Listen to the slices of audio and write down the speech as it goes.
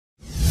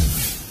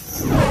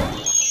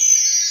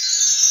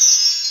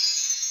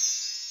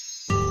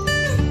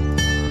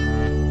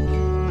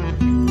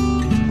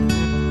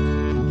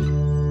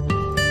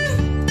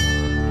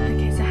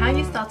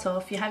start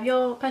off, you have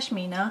your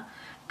pashmina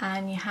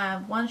and you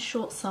have one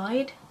short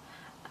side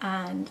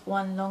and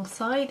one long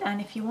side, and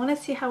if you want to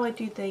see how I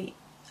do the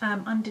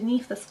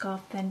underneath the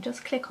scarf, then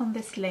just click on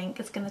this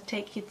link. It's going to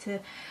take you to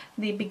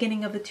the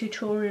beginning of the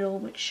tutorial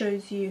which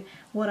shows you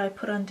what I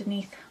put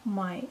underneath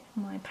my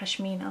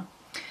pashmina.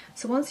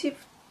 So once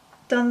you've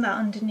done that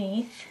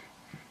underneath,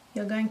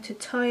 you're going to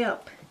tie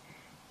up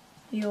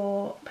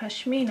your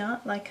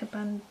pashmina like a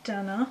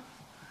bandana.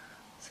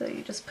 So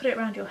you just put it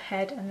around your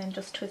head and then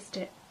just twist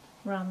it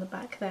around the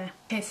back there.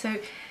 Okay, so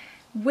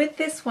with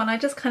this one I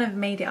just kind of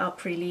made it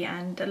up really,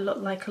 and a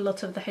lot like a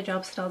lot of the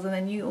hijab styles, and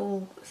then you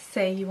all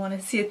say you want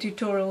to see a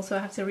tutorial, so I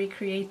have to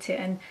recreate it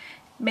and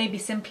maybe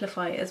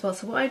simplify it as well.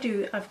 So what I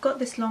do, I've got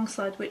this long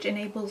side which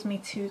enables me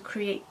to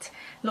create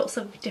lots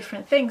of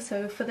different things.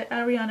 So for the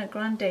Ariana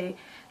Grande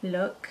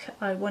look,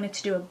 I wanted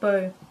to do a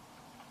bow.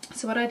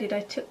 So what I did,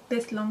 I took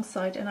this long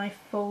side and I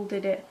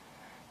folded it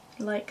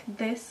like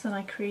this, and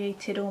I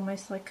created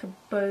almost like a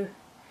bow,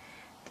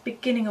 the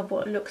beginning of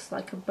what looks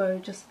like a bow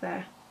just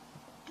there.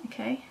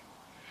 Okay,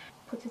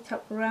 put it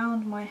up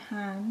around my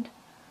hand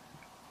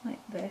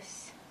like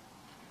this,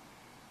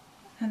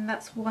 and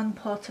that's one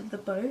part of the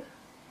bow.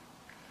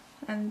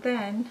 And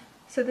then,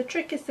 so the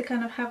trick is to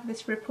kind of have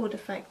this rippled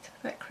effect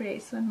that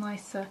creates a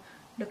nicer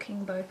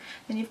looking bow.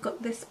 Then you've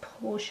got this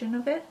portion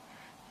of it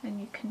and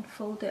you can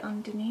fold it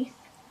underneath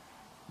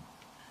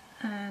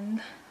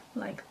and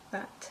like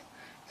that.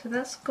 So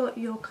that's got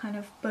your kind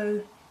of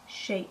bow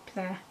shape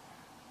there,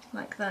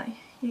 like that.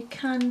 You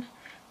can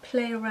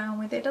play around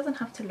with it. It doesn't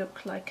have to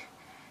look like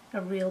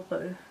a real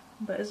bow,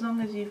 but as long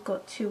as you've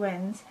got two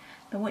ends,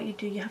 then what you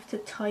do, you have to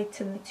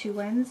tighten the two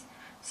ends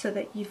so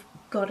that you've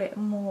got it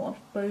more of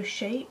bow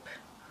shape,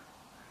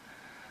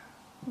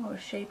 or a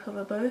shape of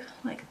a bow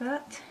like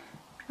that.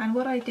 And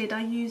what I did,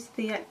 I used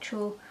the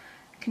actual,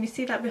 can you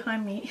see that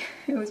behind me?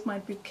 It was my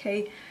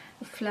bouquet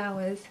of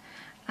flowers,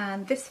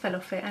 and this fell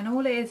off it, and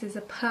all it is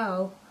a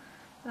pearl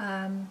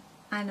and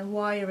a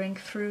wiring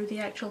through the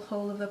actual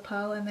hole of the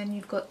pearl, and then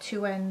you've got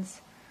two ends.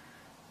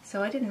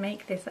 So I didn't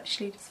make this,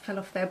 actually, it just fell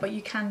off there, but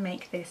you can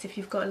make this. If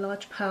you've got a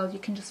large pearl, you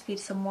can just feed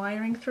some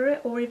wiring through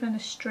it, or even a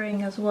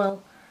string as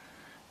well.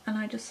 And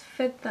I just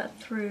fed that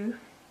through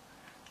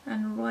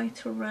and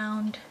right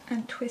around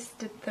and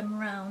twisted them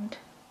round.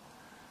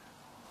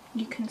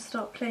 You can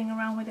start playing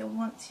around with it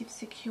once you've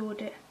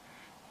secured it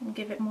and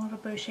give it more of a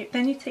bow shape.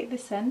 Then you take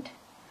this end,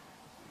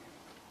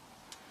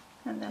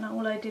 and then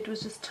all I did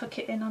was just tuck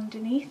it in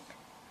underneath,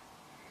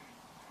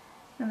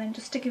 and then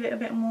just to give it a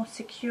bit more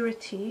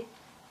security,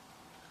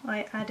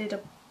 I added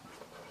a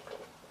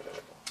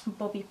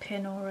bobby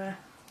pin or a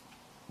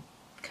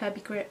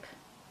Kirby grip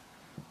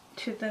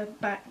to the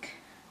back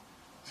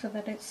so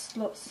that it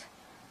slots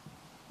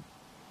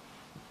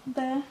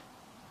there.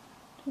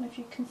 Don't know if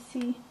you can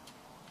see.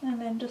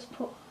 And then just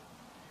put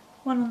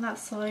one on that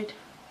side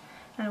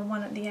and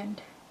one at the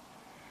end.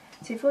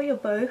 So you've got your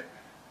bow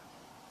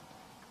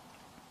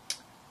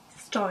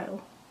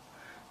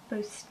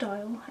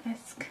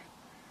style-esque,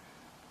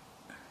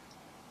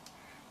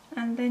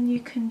 and then you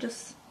can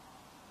just,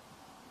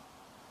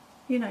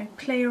 you know,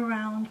 play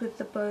around with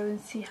the bow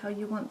and see how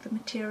you want the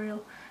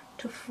material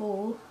to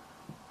fall.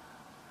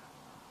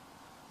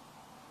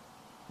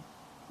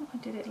 I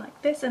did it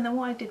like this, and then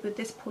what I did with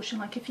this portion,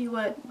 like if you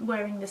were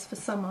wearing this for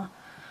summer,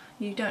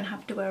 you don't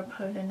have to wear a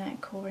polo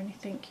neck or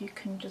anything. You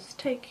can just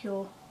take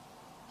your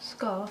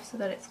scarf so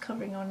that it's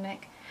covering your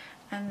neck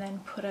and then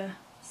put a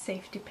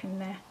safety pin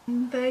there.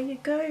 And there you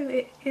go.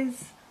 It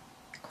is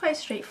quite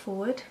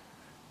straightforward,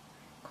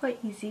 quite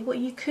easy. What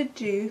you could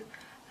do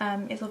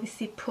is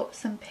obviously put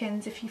some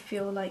pins if you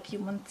feel like you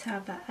want to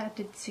have that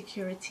added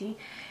security.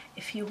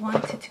 If you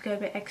wanted to go a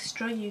bit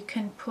extra, you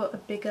can put a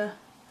bigger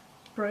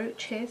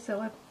brooch here, so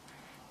I'm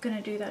going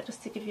to do that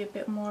just to give you a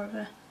bit more of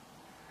a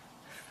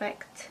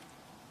effect,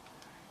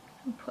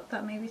 and put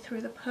that maybe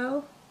through the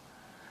pearl.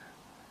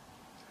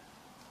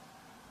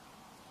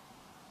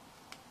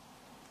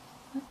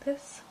 Like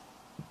this.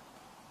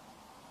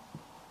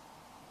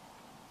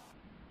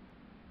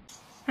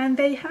 And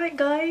there you have it,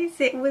 guys.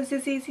 It was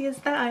as easy as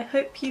that. I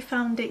hope you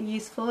found it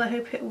useful. I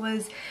hope it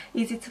was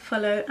easy to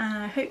follow, and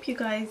I hope you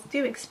guys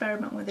do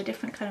experiment with the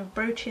different kind of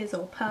brooches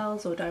or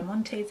pearls or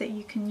diamantes that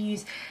you can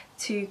use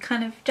to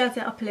kind of jazz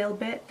it up a little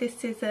bit.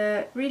 This is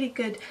a really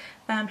good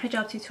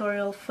hijab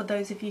tutorial for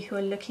those of you who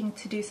are looking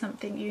to do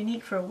something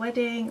unique for a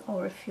wedding,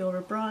 or if you're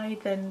a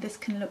bride, then this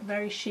can look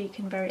very chic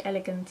and very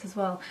elegant as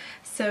well.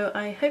 So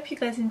I hope you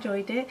guys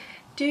enjoyed it.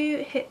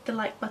 Do hit the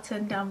like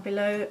button down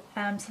below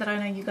so that I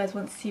know you guys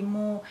want to see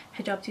more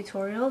hijab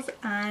tutorials,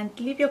 and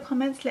leave your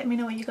comments, let me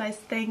know what you guys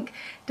think.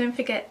 Don't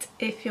forget,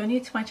 if you're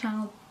new to my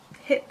channel,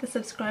 hit the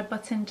subscribe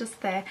button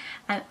just there,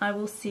 and I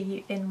will see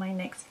you in my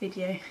next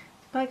video.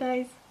 Bye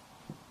guys.